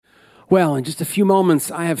Well, in just a few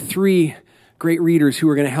moments, I have three great readers who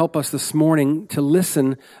are going to help us this morning to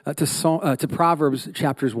listen to Proverbs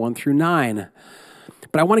chapters 1 through 9.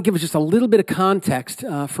 But I want to give us just a little bit of context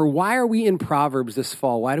for why are we in Proverbs this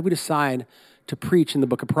fall? Why did we decide to preach in the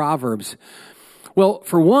book of Proverbs? Well,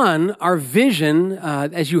 for one, our vision,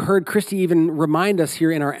 as you heard Christy even remind us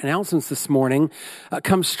here in our announcements this morning,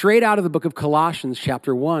 comes straight out of the book of Colossians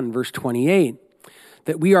chapter 1, verse 28.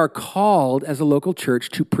 That we are called as a local church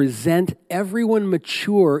to present everyone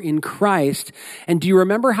mature in Christ. And do you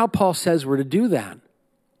remember how Paul says we're to do that?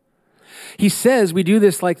 He says we do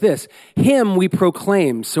this like this. Him we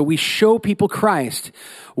proclaim, so we show people Christ,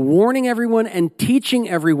 warning everyone and teaching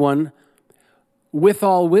everyone with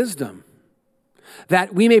all wisdom,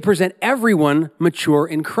 that we may present everyone mature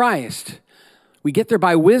in Christ. We get there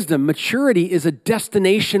by wisdom. Maturity is a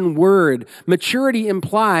destination word. Maturity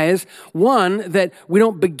implies, one, that we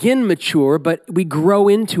don't begin mature, but we grow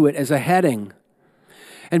into it as a heading.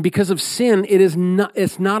 And because of sin,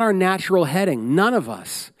 it's not our natural heading. None of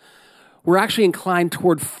us. We're actually inclined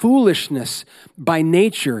toward foolishness by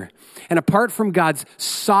nature. And apart from God's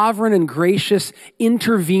sovereign and gracious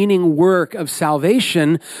intervening work of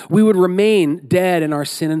salvation, we would remain dead in our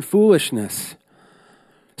sin and foolishness.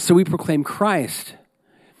 So we proclaim Christ.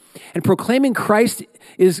 And proclaiming Christ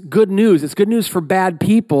is good news. It's good news for bad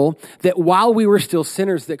people that while we were still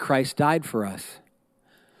sinners, that Christ died for us.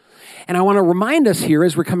 And I want to remind us here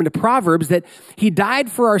as we're coming to Proverbs that he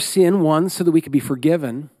died for our sin, one, so that we could be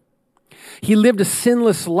forgiven. He lived a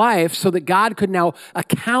sinless life so that God could now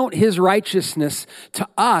account his righteousness to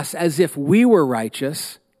us as if we were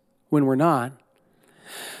righteous when we're not.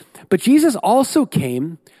 But Jesus also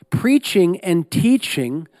came preaching and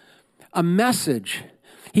teaching a message.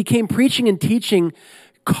 He came preaching and teaching,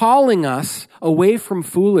 calling us away from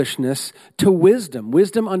foolishness to wisdom,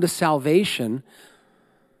 wisdom unto salvation.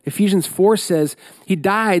 Ephesians 4 says he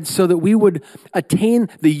died so that we would attain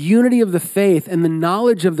the unity of the faith and the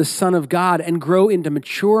knowledge of the Son of God and grow into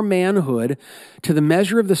mature manhood to the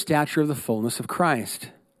measure of the stature of the fullness of Christ.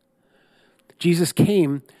 Jesus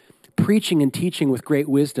came preaching and teaching with great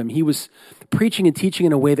wisdom. He was preaching and teaching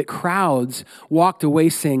in a way that crowds walked away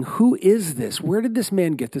saying, "Who is this? Where did this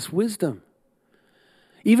man get this wisdom?"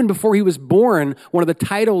 Even before he was born, one of the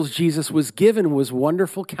titles Jesus was given was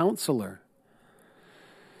Wonderful Counselor.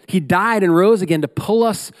 He died and rose again to pull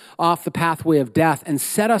us off the pathway of death and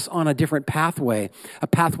set us on a different pathway, a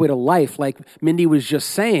pathway to life, like Mindy was just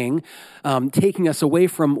saying, taking us away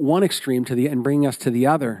from one extreme and bringing us to the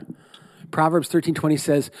other. Proverbs 13:20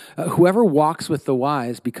 says, whoever walks with the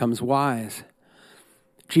wise becomes wise.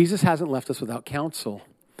 Jesus hasn't left us without counsel.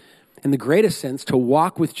 In the greatest sense, to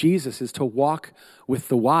walk with Jesus is to walk with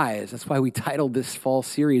the wise. That's why we titled this fall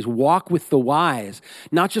series, Walk with the Wise.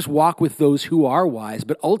 Not just walk with those who are wise,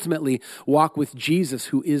 but ultimately walk with Jesus,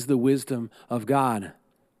 who is the wisdom of God.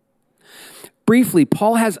 Briefly,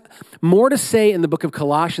 Paul has more to say in the book of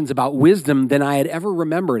Colossians about wisdom than I had ever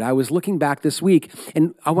remembered. I was looking back this week,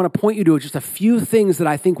 and I want to point you to just a few things that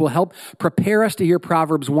I think will help prepare us to hear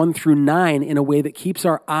Proverbs 1 through 9 in a way that keeps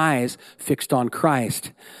our eyes fixed on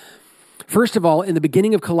Christ. First of all, in the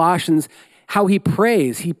beginning of Colossians, how he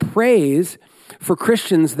prays. He prays for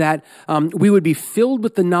Christians that we would be filled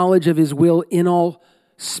with the knowledge of his will in all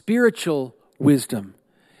spiritual wisdom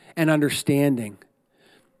and understanding.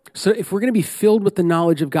 So if we're going to be filled with the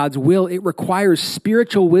knowledge of God's will, it requires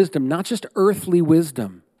spiritual wisdom, not just earthly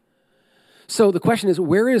wisdom. So the question is,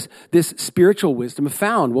 where is this spiritual wisdom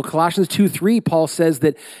found? Well, Colossians 2:3, Paul says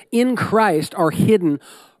that in Christ are hidden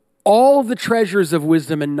all the treasures of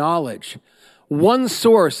wisdom and knowledge. One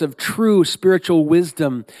source of true spiritual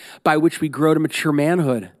wisdom by which we grow to mature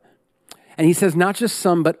manhood. And he says not just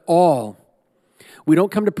some, but all. We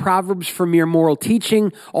don't come to Proverbs for mere moral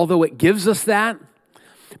teaching, although it gives us that.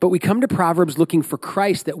 But we come to Proverbs looking for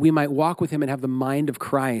Christ, that we might walk with him and have the mind of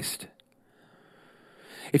Christ.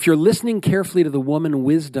 If you're listening carefully to the woman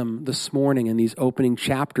wisdom this morning in these opening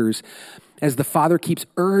chapters, as the Father keeps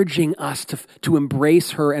urging us to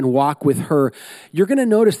embrace her and walk with her, you're going to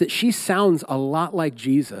notice that she sounds a lot like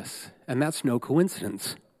Jesus, and that's no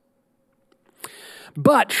coincidence.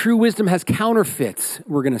 But true wisdom has counterfeits,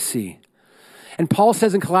 we're going to see. And Paul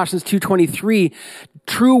says in Colossians 2:23,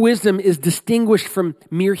 true wisdom is distinguished from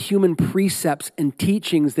mere human precepts and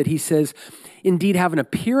teachings that he says indeed have an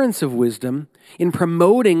appearance of wisdom in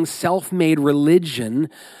promoting self-made religion,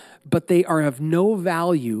 but they are of no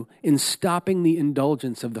value in stopping the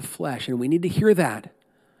indulgence of the flesh. And we need to hear that.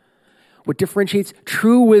 What differentiates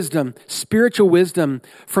true wisdom, spiritual wisdom,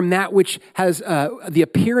 from that which has the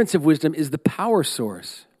appearance of wisdom is the power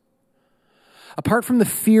source. Apart from the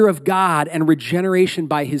fear of God and regeneration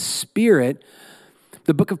by his Spirit,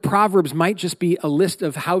 the book of Proverbs might just be a list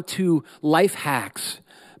of how-to life hacks,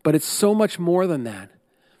 but it's so much more than that.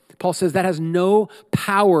 Paul says that has no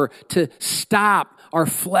power to stop our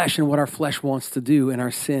flesh and what our flesh wants to do in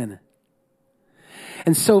our sin.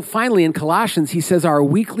 And so finally in Colossians, he says our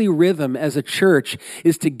weekly rhythm as a church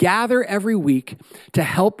is to gather every week to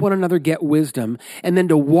help one another get wisdom and then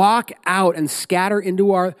to walk out and scatter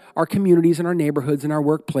into our communities and our neighborhoods and our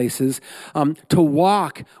workplaces to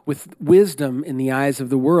walk with wisdom in the eyes of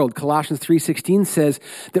the world. Colossians 3:16 says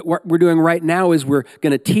that what we're doing right now is we're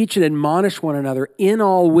going to teach and admonish one another in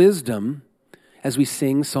all wisdom as we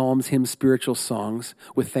sing psalms, hymns, spiritual songs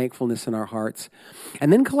with thankfulness in our hearts.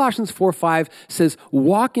 And then Colossians 4:5 says,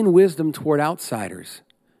 walk in wisdom toward outsiders,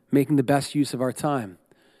 making the best use of our time.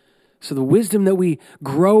 So the wisdom that we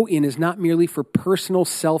grow in is not merely for personal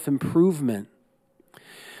self-improvement.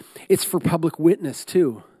 It's for public witness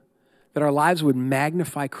too, that our lives would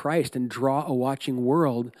magnify Christ and draw a watching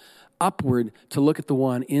world upward to look at the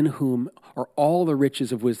one in whom are all the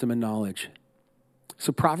riches of wisdom and knowledge.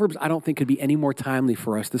 So Proverbs, I don't think, could be any more timely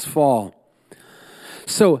for us this fall.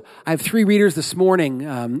 So I have three readers this morning,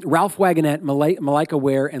 Ralph Wagonette, Malika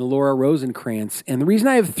Ware, and Laura Rosenkrantz. And the reason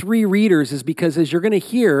I have three readers is because, as you're going to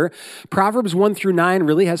hear, Proverbs 1-9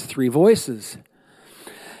 really has three voices.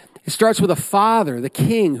 It starts with a father, the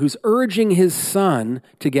king, who's urging his son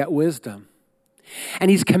to get wisdom.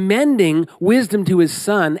 And he's commending wisdom to his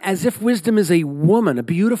son as if wisdom is a woman, a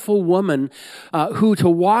beautiful woman who to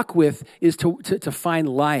walk with is to find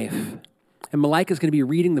life. And Malika is going to be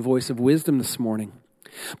reading the voice of wisdom this morning.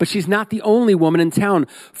 But she's not the only woman in town.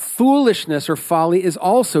 Foolishness or folly is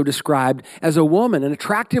also described as a woman, an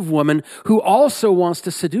attractive woman who also wants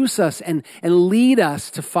to seduce us and lead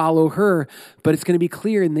us to follow her. But it's going to be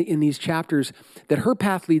clear in these chapters that her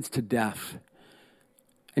path leads to death.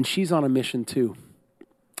 And she's on a mission too.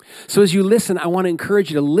 So as you listen, I want to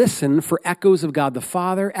encourage you to listen for echoes of God the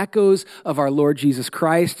Father, echoes of our Lord Jesus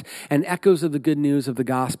Christ, and echoes of the good news of the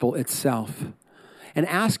gospel itself. And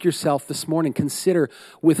ask yourself this morning, consider,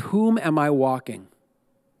 with whom am I walking?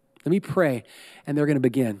 Let me pray, and they're going to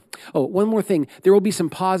begin. Oh, one more thing. There will be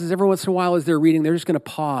some pauses. Every once in a while as they're reading, they're just going to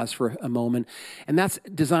pause for a moment. And that's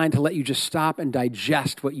designed to let you just stop and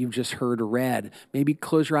digest what you've just heard or read. Maybe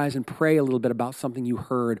close your eyes and pray a little bit about something you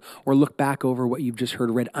heard, or look back over what you've just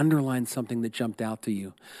heard or read. Underline something that jumped out to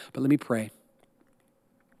you. But let me pray.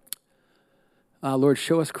 Lord,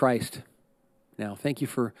 show us Christ now. Thank you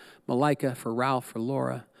for Malika, for Ralph, for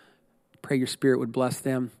Laura. Pray your Spirit would bless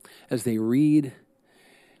them as they read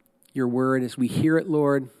your word. As we hear it,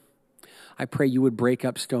 Lord, I pray you would break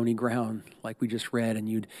up stony ground like we just read, and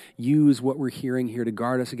you'd use what we're hearing here to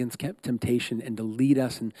guard us against temptation and to lead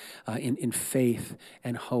us in faith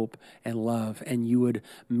and hope and love, and you would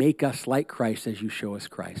make us like Christ as you show us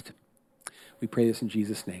Christ. We pray this in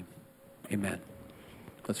Jesus' name. Amen.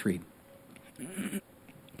 Let's read.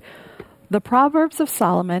 The Proverbs of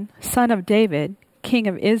Solomon, son of David, king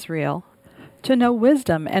of Israel, to know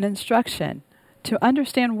wisdom and instruction, to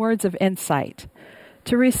understand words of insight,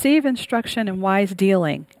 to receive instruction in wise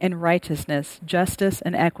dealing, in righteousness, justice,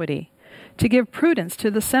 and equity, to give prudence to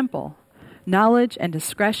the simple, knowledge and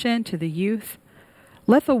discretion to the youth.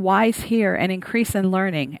 Let the wise hear and increase in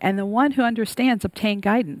learning, and the one who understands obtain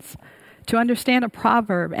guidance, to understand a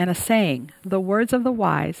proverb and a saying, the words of the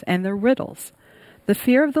wise and their riddles. The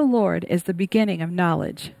fear of the Lord is the beginning of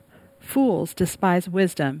knowledge. Fools despise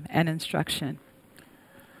wisdom and instruction.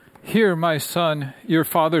 Hear, my son, your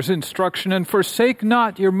father's instruction, and forsake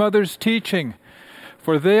not your mother's teaching,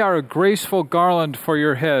 for they are a graceful garland for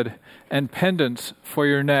your head and pendants for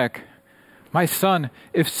your neck. My son,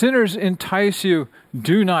 if sinners entice you,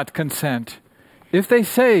 do not consent. If they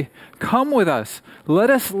say, come with us,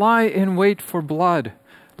 let us lie in wait for blood.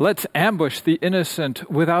 Let's ambush the innocent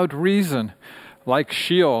without reason. Like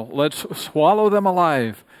Sheol, let's swallow them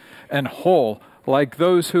alive, and whole like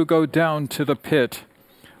those who go down to the pit.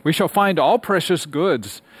 We shall find all precious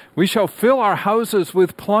goods. We shall fill our houses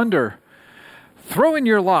with plunder. Throw in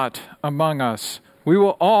your lot among us. We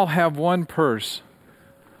will all have one purse.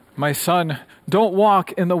 My son, don't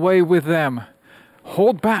walk in the way with them.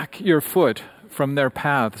 Hold back your foot from their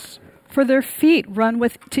paths. For their feet run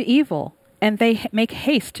to evil, and they make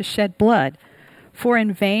haste to shed blood. For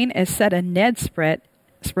in vain is set a net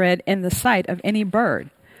spread in the sight of any bird.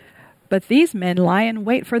 But these men lie in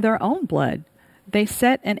wait for their own blood. They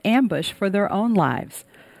set an ambush for their own lives.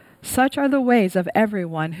 Such are the ways of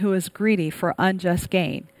everyone who is greedy for unjust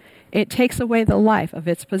gain. It takes away the life of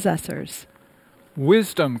its possessors.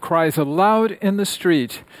 Wisdom cries aloud in the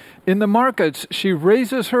street. In the markets she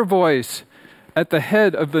raises her voice. At the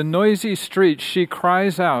head of the noisy street she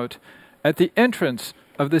cries out. At the entrance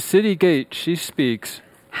of the city gate she speaks.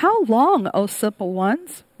 How long, O simple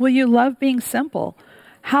ones, will you love being simple?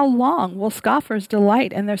 How long will scoffers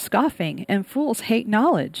delight in their scoffing, and fools hate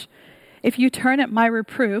knowledge? If you turn at my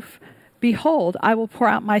reproof, behold, I will pour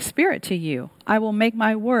out my spirit to you. I will make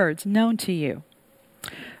my words known to you.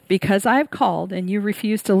 Because I have called, and you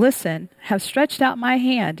refuse to listen, have stretched out my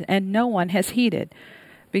hand, and no one has heeded.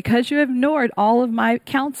 Because you have ignored all of my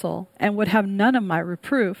counsel, and would have none of my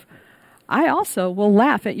reproof, I also will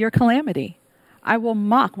laugh at your calamity. I will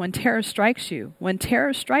mock when terror strikes you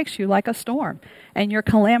like a storm, and your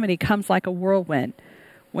calamity comes like a whirlwind,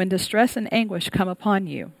 when distress and anguish come upon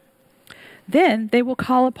you. Then they will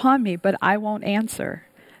call upon me, but I won't answer.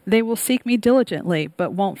 They will seek me diligently,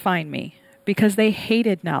 but won't find me, because they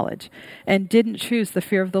hated knowledge and didn't choose the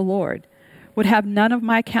fear of the Lord, would have none of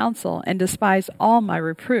my counsel, and despised all my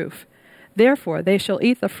reproof. Therefore they shall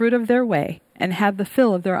eat the fruit of their way, and have the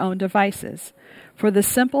fill of their own devices. For the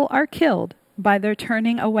simple are killed by their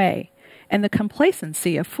turning away, and the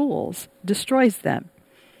complacency of fools destroys them.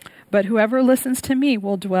 But whoever listens to me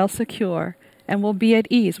will dwell secure, and will be at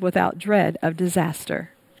ease without dread of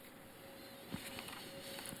disaster.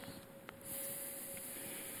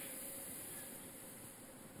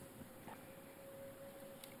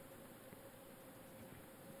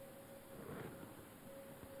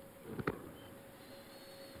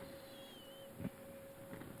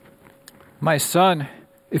 My son,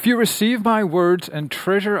 if you receive my words and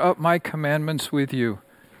treasure up my commandments with you,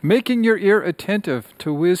 making your ear attentive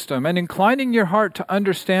to wisdom and inclining your heart to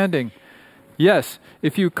understanding, yes,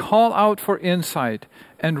 if you call out for insight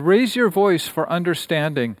and raise your voice for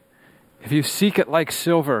understanding, if you seek it like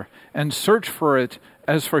silver and search for it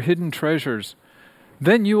as for hidden treasures,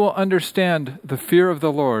 then you will understand the fear of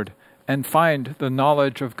the Lord and find the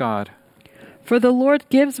knowledge of God. For the Lord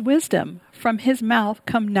gives wisdom. From his mouth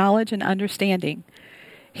come knowledge and understanding.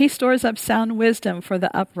 He stores up sound wisdom for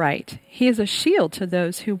the upright. He is a shield to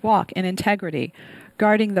those who walk in integrity,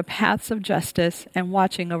 guarding the paths of justice and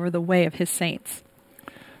watching over the way of his saints.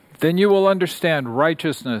 Then you will understand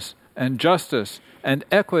righteousness and justice and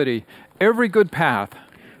equity, every good path.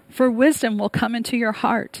 For wisdom will come into your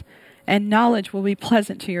heart, and knowledge will be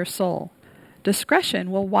pleasant to your soul. Discretion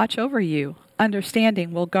will watch over you,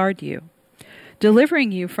 understanding will guard you.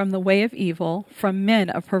 Delivering you from the way of evil, from men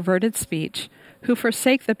of perverted speech, who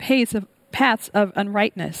forsake the paths of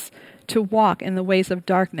uprightness, to walk in the ways of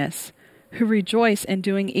darkness, who rejoice in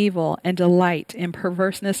doing evil and delight in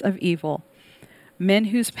perverseness of evil, men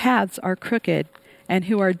whose paths are crooked and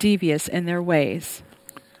who are devious in their ways.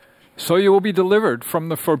 So you will be delivered from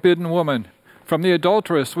the forbidden woman, from the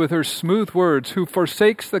adulteress with her smooth words, who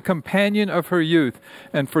forsakes the companion of her youth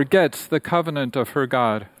and forgets the covenant of her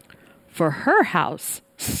God. For her house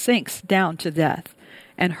sinks down to death,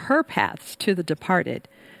 and her paths to the departed.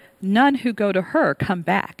 None who go to her come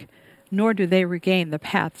back, nor do they regain the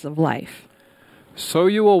paths of life. So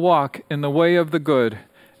you will walk in the way of the good,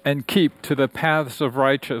 and keep to the paths of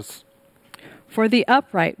righteous. For the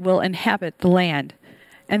upright will inhabit the land,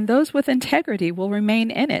 and those with integrity will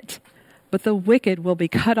remain in it. But the wicked will be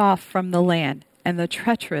cut off from the land, and the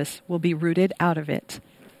treacherous will be rooted out of it.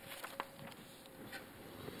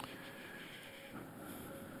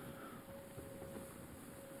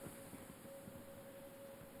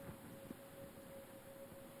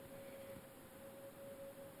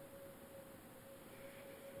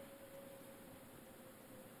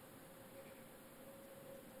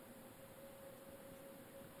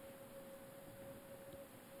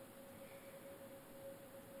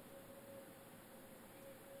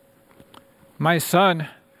 My son,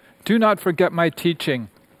 do not forget my teaching,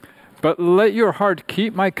 but let your heart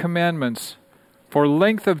keep my commandments. For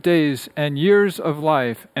length of days and years of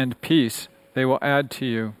life and peace they will add to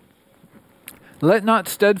you. Let not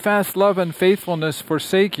steadfast love and faithfulness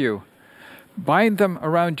forsake you. Bind them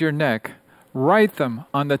around your neck. Write them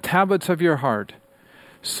on the tablets of your heart.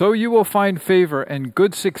 So you will find favor and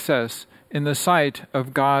good success in the sight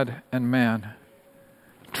of God and man.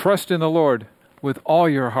 Trust in the Lord with all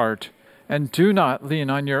your heart, and do not lean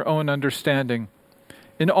on your own understanding.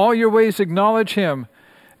 In all your ways acknowledge him,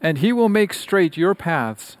 and he will make straight your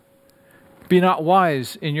paths. Be not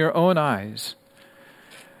wise in your own eyes.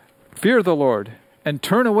 Fear the Lord, and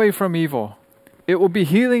turn away from evil. It will be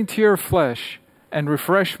healing to your flesh, and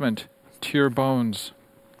refreshment to your bones.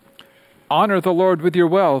 Honor the Lord with your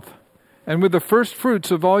wealth, and with the first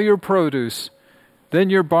fruits of all your produce. Then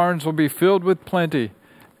your barns will be filled with plenty,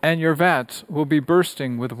 and your vats will be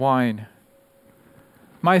bursting with wine.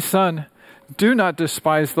 My son, do not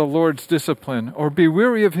despise the Lord's discipline or be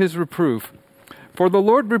weary of his reproof. For the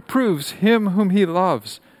Lord reproves him whom he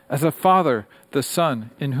loves, as a father the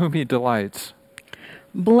son in whom he delights.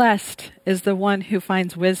 Blessed is the one who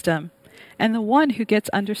finds wisdom, and the one who gets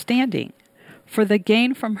understanding. For the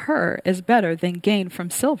gain from her is better than gain from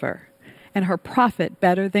silver, and her profit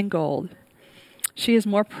better than gold. She is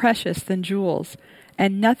more precious than jewels,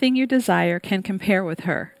 and nothing you desire can compare with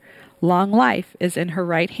her. Long life is in her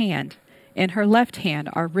right hand. In her left hand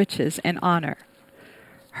are riches and honor.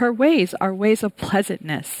 Her ways are ways of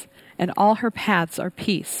pleasantness, and all her paths are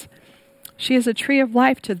peace. She is a tree of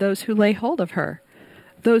life to those who lay hold of her.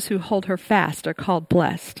 Those who hold her fast are called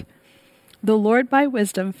blessed. The Lord by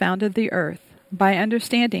wisdom founded the earth. By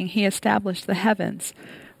understanding he established the heavens.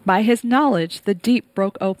 By his knowledge the deep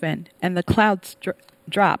broke open, and the clouds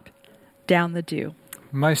dropped down the dew.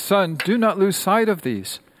 My son, do not lose sight of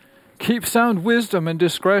these. Keep sound wisdom and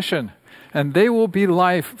discretion, and they will be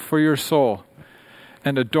life for your soul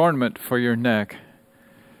and adornment for your neck.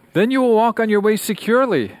 Then you will walk on your way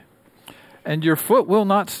securely, and your foot will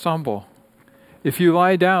not stumble. If you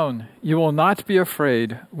lie down, you will not be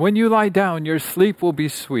afraid. When you lie down, your sleep will be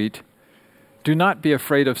sweet. Do not be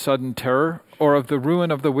afraid of sudden terror or of the ruin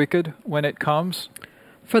of the wicked when it comes.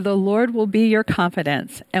 For the Lord will be your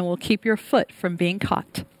confidence and will keep your foot from being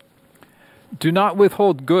caught. Do not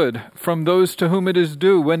withhold good from those to whom it is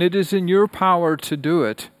due when it is in your power to do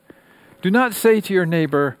it. Do not say to your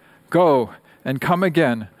neighbor, "Go and come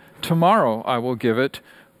again. Tomorrow I will give it,"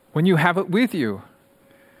 when you have it with you.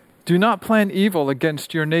 Do not plan evil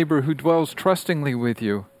against your neighbor who dwells trustingly with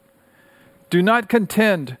you. Do not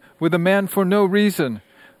contend with a man for no reason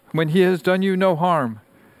when he has done you no harm.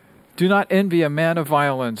 Do not envy a man of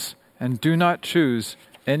violence, and do not choose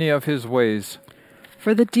any of his ways.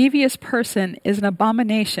 For the devious person is an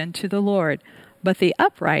abomination to the Lord, but the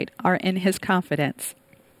upright are in his confidence.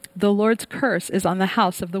 The Lord's curse is on the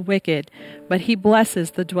house of the wicked, but he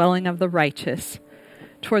blesses the dwelling of the righteous.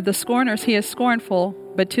 Toward the scorners he is scornful,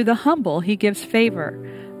 but to the humble he gives favor.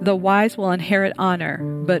 The wise will inherit honor,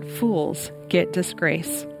 but fools get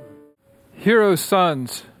disgrace. Hear, O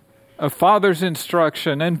sons, a father's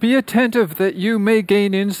instruction, and be attentive that you may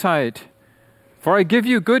gain insight. For I give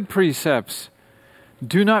you good precepts.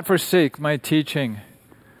 Do not forsake my teaching.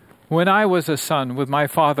 When I was a son with my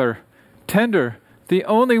father, tender, the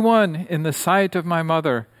only one in the sight of my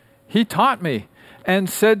mother, he taught me and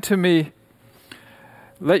said to me,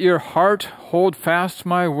 "Let your heart hold fast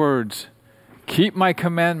my words. Keep my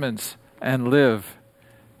commandments and live.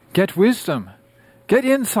 Get wisdom, get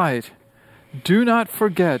insight. Do not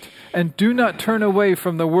forget and do not turn away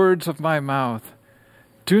from the words of my mouth.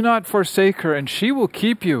 Do not forsake her, and she will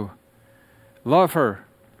keep you. Love her,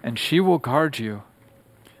 and she will guard you."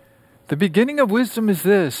 The beginning of wisdom is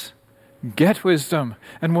this: get wisdom,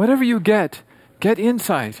 and whatever you get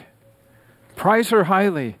insight. Prize her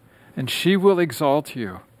highly, and she will exalt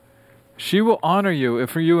you. She will honor you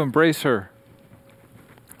if you embrace her.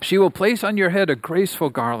 She will place on your head a graceful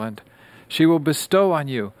garland. She will bestow on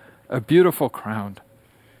you a beautiful crown.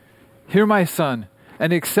 Hear, my son,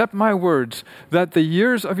 and accept my words, that the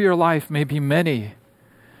years of your life may be many.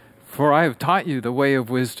 For I have taught you the way of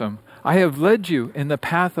wisdom. I have led you in the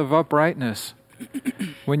path of uprightness.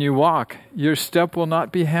 When you walk, your step will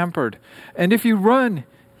not be hampered, and if you run,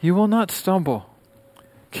 you will not stumble.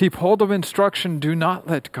 Keep hold of instruction, do not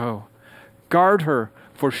let go. Guard her,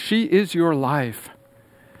 for she is your life.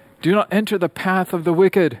 Do not enter the path of the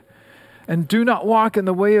wicked, and do not walk in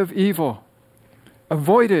the way of evil.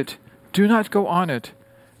 Avoid it, do not go on it.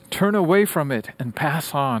 Turn away from it and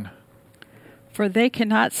pass on. For they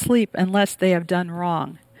cannot sleep unless they have done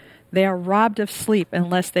wrong. They are robbed of sleep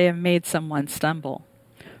unless they have made someone stumble.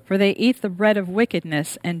 For they eat the bread of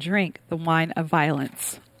wickedness and drink the wine of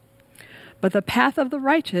violence. But the path of the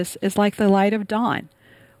righteous is like the light of dawn,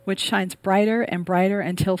 which shines brighter and brighter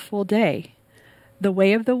until full day. The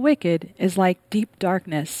way of the wicked is like deep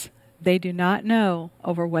darkness. They do not know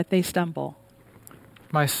over what they stumble.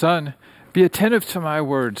 My son, be attentive to my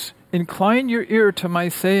words. Incline your ear to my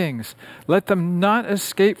sayings. Let them not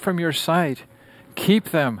escape from your sight. Keep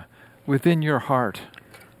them within your heart.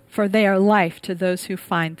 For they are life to those who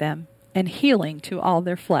find them, and healing to all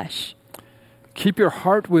their flesh. Keep your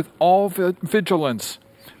heart with all vigilance,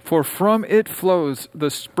 for from it flows the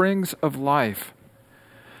springs of life.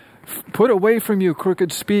 Put away from you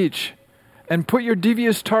crooked speech, and put your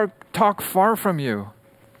devious talk far from you.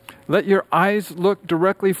 Let your eyes look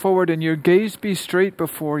directly forward, and your gaze be straight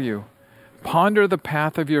before you. Ponder the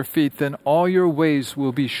path of your feet, then all your ways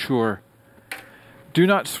will be sure. Do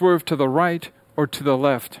not swerve to the right or to the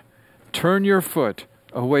left. Turn your foot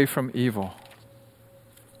away from evil.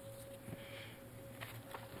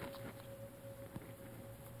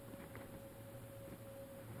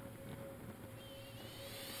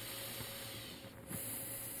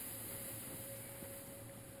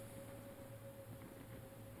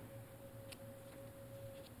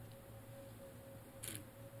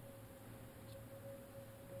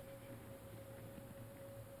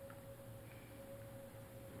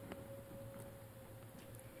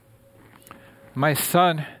 My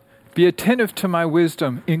son, be attentive to my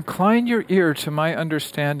wisdom. Incline your ear to my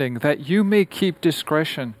understanding, that you may keep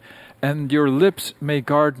discretion, and your lips may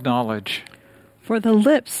guard knowledge. For the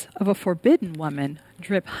lips of a forbidden woman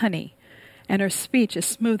drip honey, and her speech is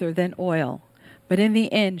smoother than oil. But in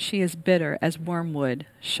the end she is bitter as wormwood,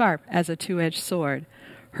 sharp as a two-edged sword.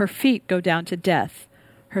 Her feet go down to death.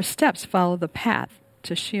 Her steps follow the path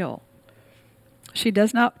to Sheol. She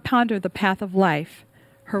does not ponder the path of life.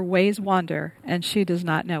 Her ways wander, and she does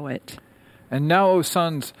not know it. And now, O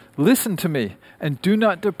sons, listen to me, and do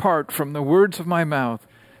not depart from the words of my mouth.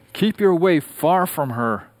 Keep your way far from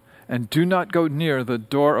her, and do not go near the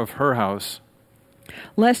door of her house.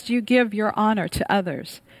 Lest you give your honor to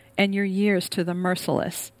others, and your years to the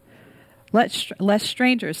merciless. Lest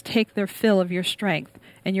strangers take their fill of your strength,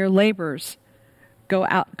 and your labors go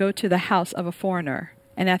to the house of a foreigner.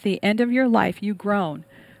 And at the end of your life you groan,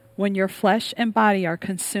 when your flesh and body are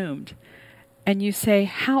consumed. And you say,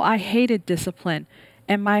 how I hated discipline,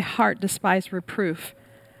 and my heart despised reproof.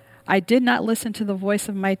 I did not listen to the voice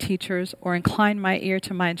of my teachers, or incline my ear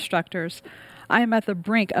to my instructors. I am at the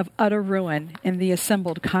brink of utter ruin in the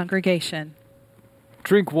assembled congregation.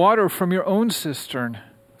 Drink water from your own cistern,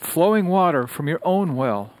 flowing water from your own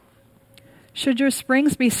well. Should your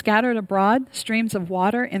springs be scattered abroad, streams of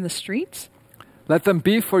water in the streets? Let them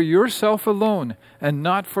be for yourself alone, and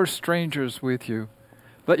not for strangers with you.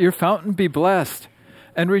 Let your fountain be blessed,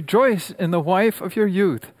 and rejoice in the wife of your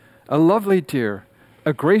youth, a lovely deer,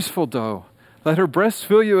 a graceful doe. Let her breasts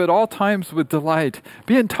fill you at all times with delight.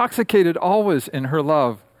 Be intoxicated always in her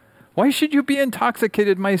love. Why should you be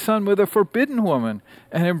intoxicated, my son, with a forbidden woman,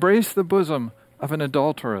 and embrace the bosom of an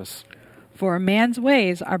adulteress? For a man's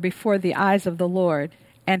ways are before the eyes of the Lord,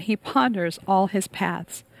 and he ponders all his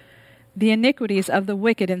paths. The iniquities of the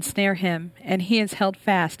wicked ensnare him, and he is held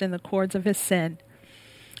fast in the cords of his sin.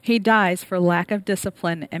 He dies for lack of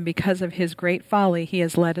discipline, and because of his great folly he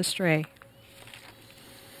is led astray.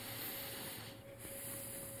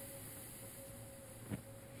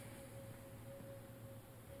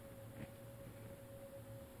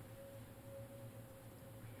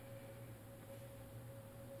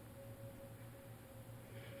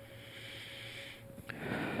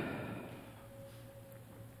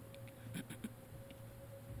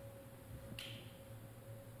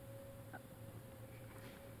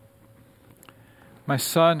 My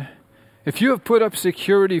son, if you have put up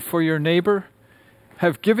security for your neighbor,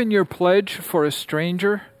 have given your pledge for a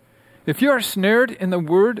stranger, if you are snared in the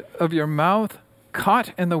word of your mouth,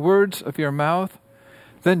 caught in the words of your mouth,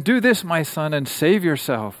 then do this, my son, and save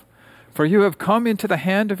yourself, for you have come into the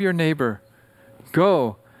hand of your neighbor.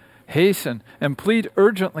 Go, hasten, and plead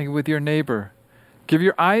urgently with your neighbor. Give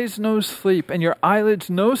your eyes no sleep, and your eyelids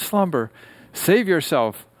no slumber. Save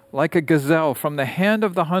yourself, like a gazelle from the hand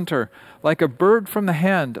of the hunter, like a bird from the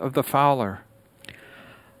hand of the fowler.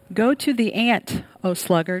 Go to the ant, O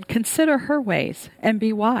sluggard, consider her ways, and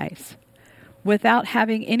be wise. Without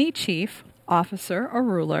having any chief, officer, or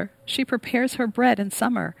ruler, she prepares her bread in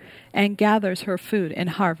summer, and gathers her food in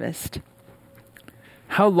harvest.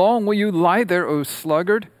 How long will you lie there, O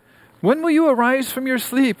sluggard? When will you arise from your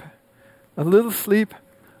sleep? A little sleep,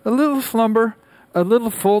 a little slumber, a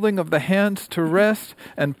little folding of the hands to rest,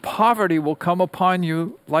 and poverty will come upon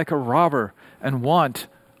you like a robber, and want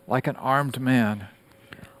like an armed man.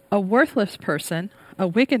 A worthless person, a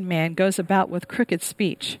wicked man, goes about with crooked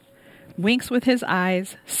speech, winks with his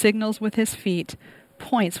eyes, signals with his feet,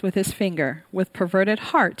 points with his finger, with perverted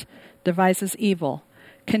heart devises evil,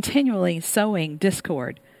 continually sowing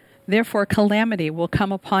discord. Therefore calamity will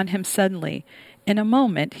come upon him suddenly. In a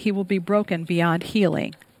moment he will be broken beyond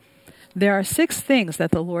healing. There are 6 things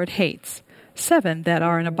that the Lord hates, 7 that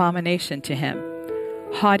are an abomination to him: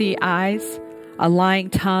 haughty eyes, a lying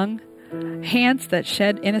tongue, hands that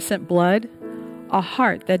shed innocent blood, a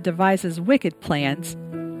heart that devises wicked plans,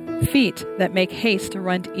 feet that make haste to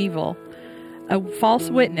run to evil, a false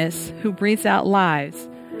witness who breathes out lies,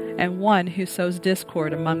 and one who sows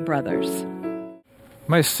discord among brothers.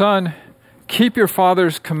 My son, keep your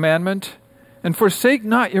father's commandment, and forsake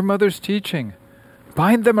not your mother's teaching.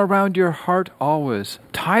 Bind them around your heart always.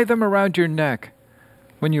 Tie them around your neck.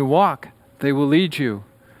 When you walk, they will lead you.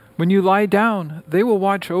 When you lie down, they will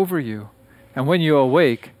watch over you. And when you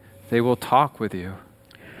awake, they will talk with you.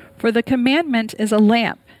 For the commandment is a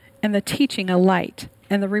lamp, and the teaching a light,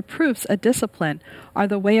 and the reproofs a discipline are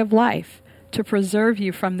the way of life, to preserve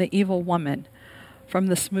you from the evil woman, from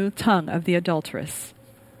the smooth tongue of the adulteress.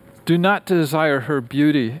 Do not desire her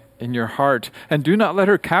beauty in your heart, and do not let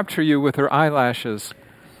her capture you with her eyelashes.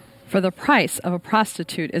 For the price of a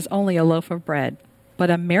prostitute is only a loaf of bread,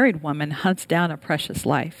 but a married woman hunts down a precious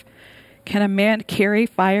life. Can a man carry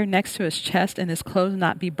fire next to his chest and his clothes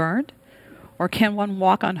not be burned? Or can one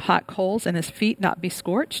walk on hot coals and his feet not be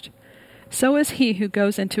scorched? So is he who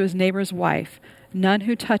goes into his neighbor's wife. None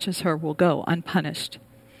who touches her will go unpunished.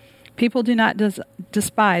 People do not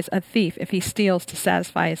despise a thief if he steals to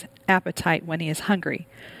satisfy his appetite when he is hungry.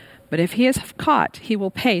 But if he is caught, he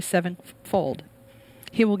will pay sevenfold.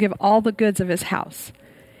 He will give all the goods of his house.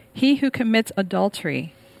 He who commits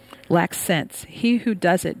adultery lacks sense. He who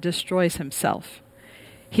does it destroys himself.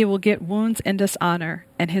 He will get wounds and dishonor,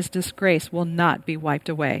 and his disgrace will not be wiped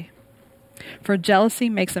away. For jealousy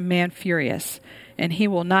makes a man furious, and he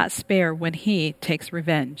will not spare when he takes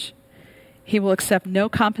revenge. He will accept no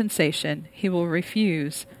compensation. He will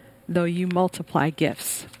refuse, though you multiply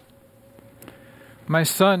gifts. My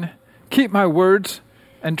son, keep my words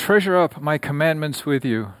and treasure up my commandments with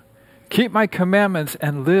you. Keep my commandments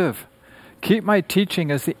and live. Keep my teaching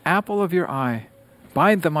as the apple of your eye.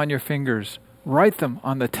 Bind them on your fingers. Write them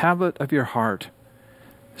on the tablet of your heart.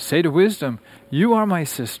 Say to wisdom, you are my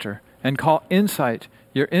sister, and call insight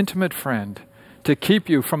your intimate friend, to keep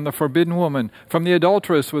you from the forbidden woman, from the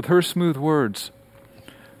adulteress with her smooth words.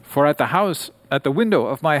 For at the window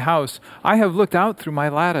of my house, I have looked out through my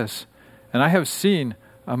lattice, and I have seen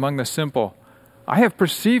among the simple. I have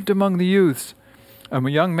perceived among the youths a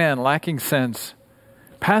young man lacking sense,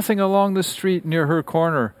 passing along the street near her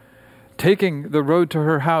corner, taking the road to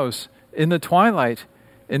her house, in the twilight,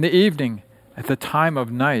 in the evening, at the time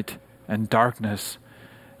of night and darkness.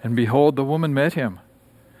 And behold, the woman met him,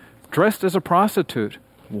 dressed as a prostitute,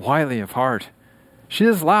 wily of heart. She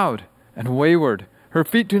is loud and wayward. Her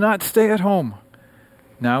feet do not stay at home.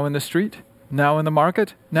 Now in the street, now in the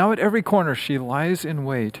market, now at every corner she lies in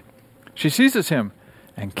wait. She seizes him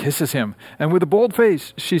and kisses him, and with a bold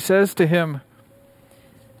face she says to him,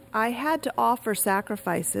 I had to offer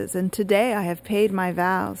sacrifices, and today I have paid my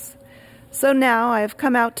vows. So now I have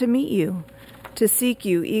come out to meet you, to seek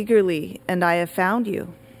you eagerly, and I have found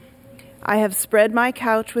you. I have spread my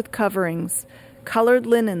couch with coverings, colored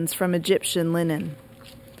linens from Egyptian linen.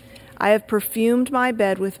 I have perfumed my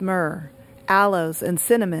bed with myrrh, aloes, and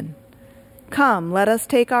cinnamon. Come, let us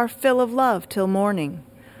take our fill of love till morning.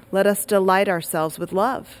 Let us delight ourselves with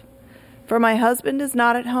love. For my husband is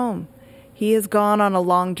not at home. He has gone on a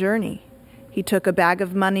long journey. He took a bag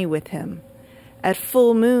of money with him. At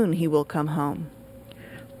full moon he will come home.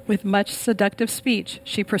 With much seductive speech,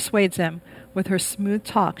 she persuades him. With her smooth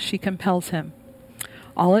talk, she compels him.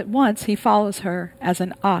 All at once he follows her, as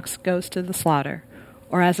an ox goes to the slaughter,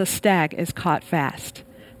 or as a stag is caught fast,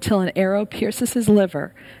 till an arrow pierces his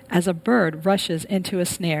liver, as a bird rushes into a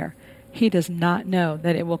snare. He does not know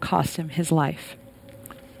that it will cost him his life.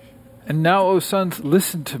 And now, O sons,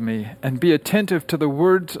 listen to me, and be attentive to the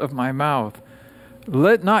words of my mouth.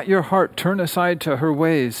 Let not your heart turn aside to her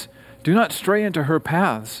ways. Do not stray into her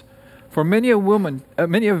paths. For many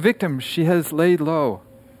a victim she has laid low,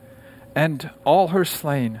 and all her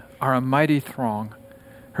slain are a mighty throng.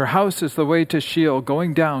 Her house is the way to Sheol,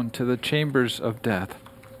 going down to the chambers of death.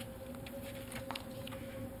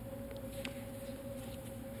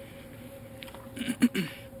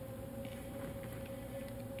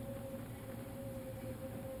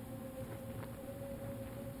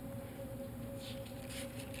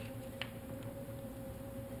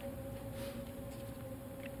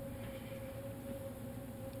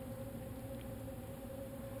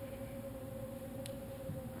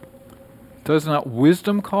 Does not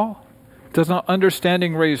wisdom call? Does not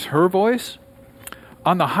understanding raise her voice?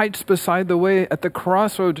 On the heights beside the way, at the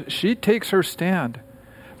crossroad, she takes her stand.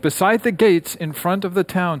 Beside the gates in front of the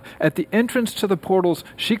town, at the entrance to the portals,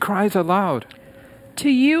 she cries aloud. To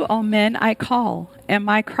you, O men, I call, and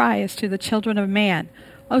my cry is to the children of man.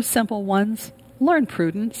 O simple ones, learn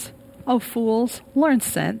prudence. O fools, learn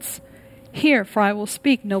sense. Hear, for I will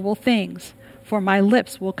speak noble things, for my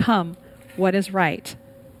lips will come what is right.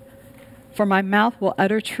 For my mouth will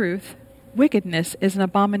utter truth. Wickedness is an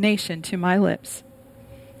abomination to my lips.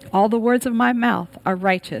 All the words of my mouth are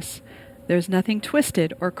righteous. There is nothing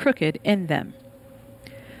twisted or crooked in them.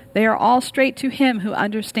 They are all straight to him who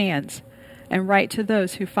understands, and right to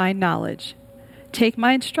those who find knowledge. Take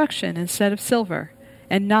my instruction instead of silver,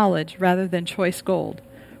 and knowledge rather than choice gold.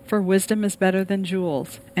 For wisdom is better than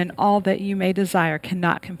jewels, and all that you may desire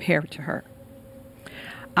cannot compare to her.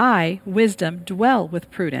 I, wisdom, dwell with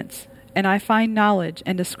prudence, and I find knowledge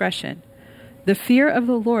and discretion. The fear of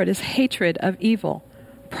the Lord is hatred of evil.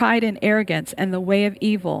 Pride and arrogance and the way of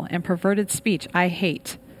evil and perverted speech I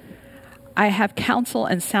hate. I have counsel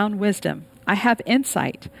and sound wisdom. I have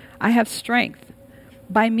insight. I have strength.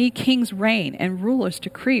 By me kings reign and rulers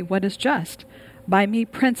decree what is just. By me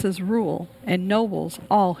princes rule, and nobles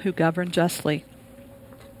all who govern justly.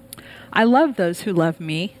 I love those who love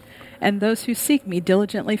me, and those who seek me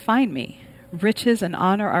diligently find me. Riches and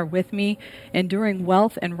honor are with me, enduring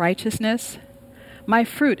wealth and righteousness. My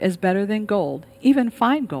fruit is better than gold, even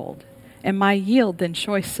fine gold, and my yield than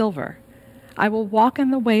choice silver. I will walk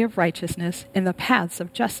in the way of righteousness, in the paths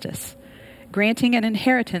of justice, granting an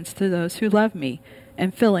inheritance to those who love me,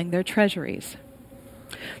 and filling their treasuries.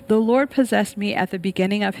 The Lord possessed me at the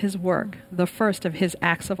beginning of his work, the first of his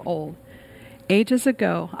acts of old. Ages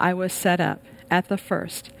ago I was set up, at the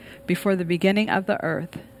first, before the beginning of the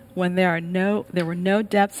earth. When there were no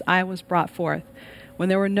depths I was brought forth, when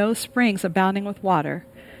there were no springs abounding with water.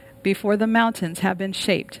 Before the mountains have been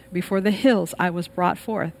shaped, before the hills I was brought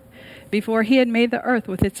forth. Before he had made the earth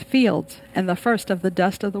with its fields, and the first of the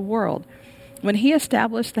dust of the world. When he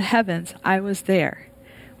established the heavens, I was there.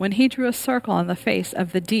 When he drew a circle on the face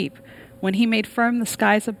of the deep, when he made firm the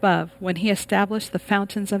skies above, when he established the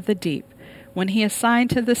fountains of the deep, when he assigned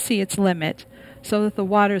to the sea its limit, so that the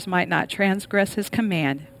waters might not transgress his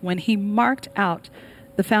command, when he marked out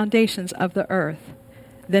the foundations of the earth,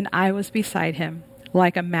 then I was beside him,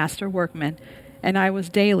 like a master workman, and I was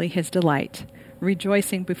daily his delight,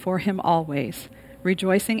 rejoicing before him always,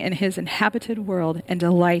 rejoicing in his inhabited world, and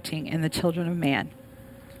delighting in the children of man.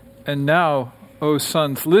 And now, O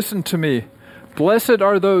sons, listen to me. Blessed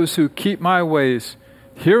are those who keep my ways.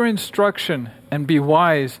 Hear instruction, and be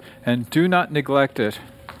wise, and do not neglect it.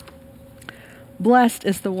 Blessed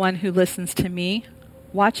is the one who listens to me,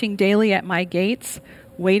 watching daily at my gates,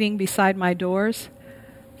 waiting beside my doors.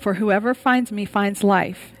 For whoever finds me finds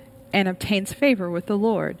life, and obtains favor with the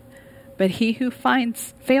Lord. But he who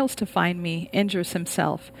fails to find me injures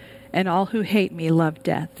himself, and all who hate me love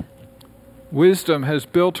death. Wisdom has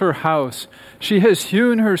built her house. She has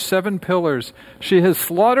hewn her 7 pillars. She has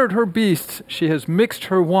slaughtered her beasts. She has mixed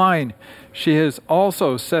her wine. She has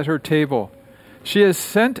also set her table. She has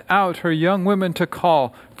sent out her young women to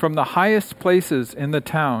call from the highest places in the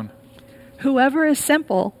town. Whoever is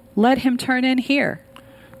simple, let him turn in here.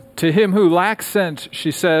 To him who lacks sense,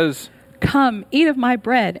 she says, Come, eat of my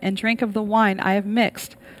bread and drink of the wine I have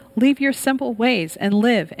mixed. Leave your simple ways and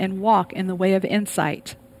live and walk in the way of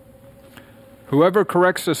insight. Whoever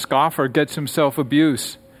corrects a scoffer gets himself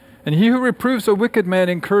abuse, and he who reproves a wicked man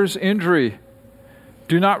incurs injury.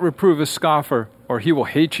 Do not reprove a scoffer, or he will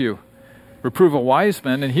hate you. Reprove a wise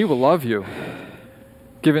man, and he will love you.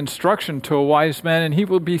 Give instruction to a wise man, and he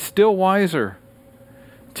will be still wiser.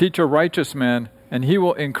 Teach a righteous man, and he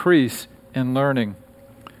will increase in learning.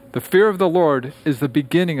 The fear of the Lord is the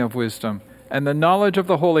beginning of wisdom, and the knowledge of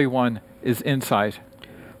the Holy One is insight.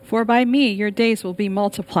 For by me your days will be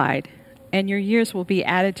multiplied, and your years will be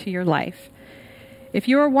added to your life. If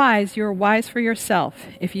you are wise for yourself.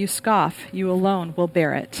 If you scoff, you alone will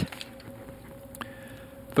bear it.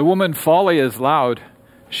 The woman folly is loud.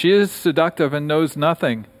 She is seductive and knows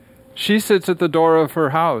nothing. She sits at the door of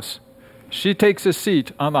her house. She takes a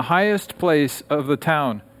seat on the highest place of the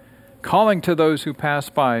town, calling to those who pass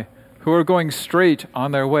by, who are going straight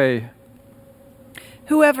on their way.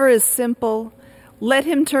 Whoever is simple, let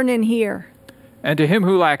him turn in here. And to him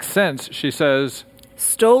who lacks sense, she says,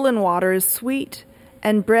 Stolen water is sweet,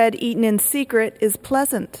 and bread eaten in secret is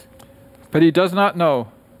pleasant. But he does not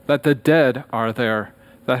know that the dead are there,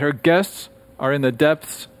 that her guests are in the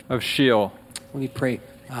depths of Sheol. Let me pray.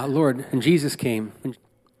 Lord, when Jesus came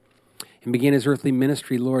and began his earthly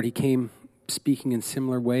ministry, Lord, he came speaking in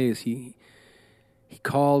similar ways. He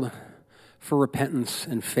called for repentance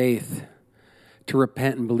and faith, to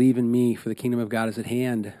repent and believe in me, for the kingdom of God is at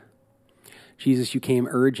hand. Jesus, you came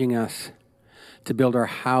urging us to build our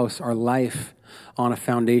house, our life, on a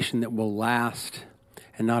foundation that will last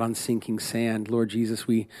and not on sinking sand. Lord Jesus,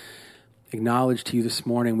 we acknowledge to you this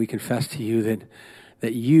morning, we confess to you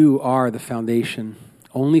that you are the foundation,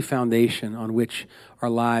 only foundation on which our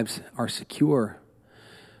lives are secure.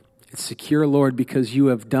 It's secure, Lord, because you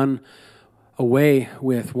have done away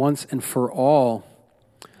with once and for all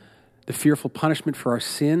the fearful punishment for our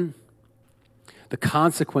sin, the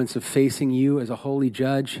consequence of facing you as a holy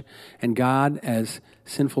judge and God as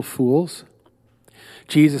sinful fools.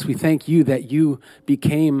 Jesus, we thank you that you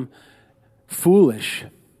became foolish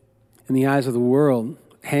in the eyes of the world,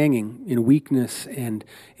 hanging in weakness and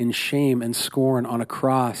in shame and scorn on a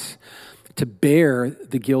cross to bear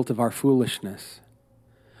the guilt of our foolishness.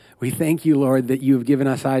 We thank you, Lord, that you have given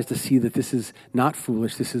us eyes to see that this is not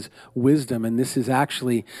foolish, this is wisdom, and this is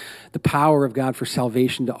actually the power of God for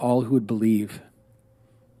salvation to all who would believe.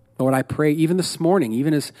 Lord, I pray even this morning,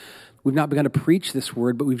 even as we've not begun to preach this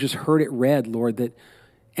word, but we've just heard it read, Lord, that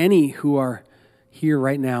any who are here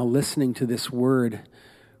right now listening to this word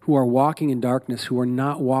who are walking in darkness, who are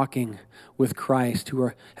not walking with Christ,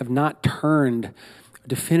 who have not turned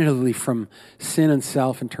definitively from sin and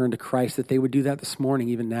self and turned to Christ, that they would do that this morning,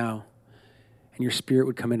 even now. And your Spirit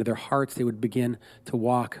would come into their hearts. They would begin to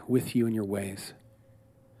walk with you in your ways.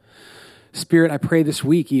 Spirit, I pray this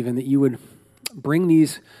week even that you would bring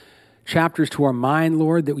these chapters to our mind,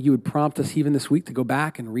 Lord, that you would prompt us even this week to go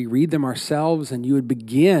back and reread them ourselves, and you would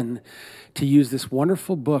begin to use this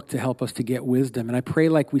wonderful book to help us to get wisdom. And I pray,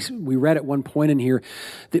 like we read at one point in here,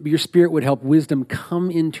 that your Spirit would help wisdom come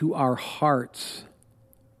into our hearts.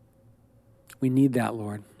 We need that,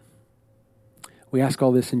 Lord. We ask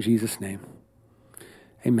all this in Jesus' name.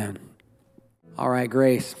 Amen. All right,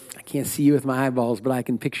 Grace. I can't see you with my eyeballs, but I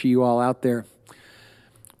can picture you all out there.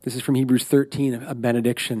 This is from Hebrews 13, a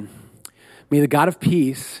benediction. May the God of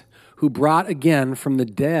peace, who brought again from the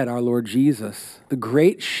dead our Lord Jesus, the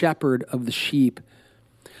great shepherd of the sheep,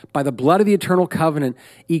 by the blood of the eternal covenant,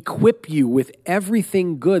 equip you with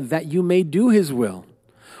everything good that you may do his will,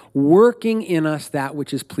 working in us that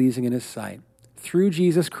which is pleasing in his sight, through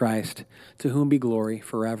Jesus Christ, to whom be glory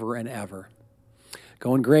forever and ever.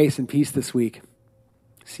 Go in grace and peace this week.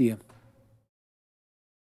 See you.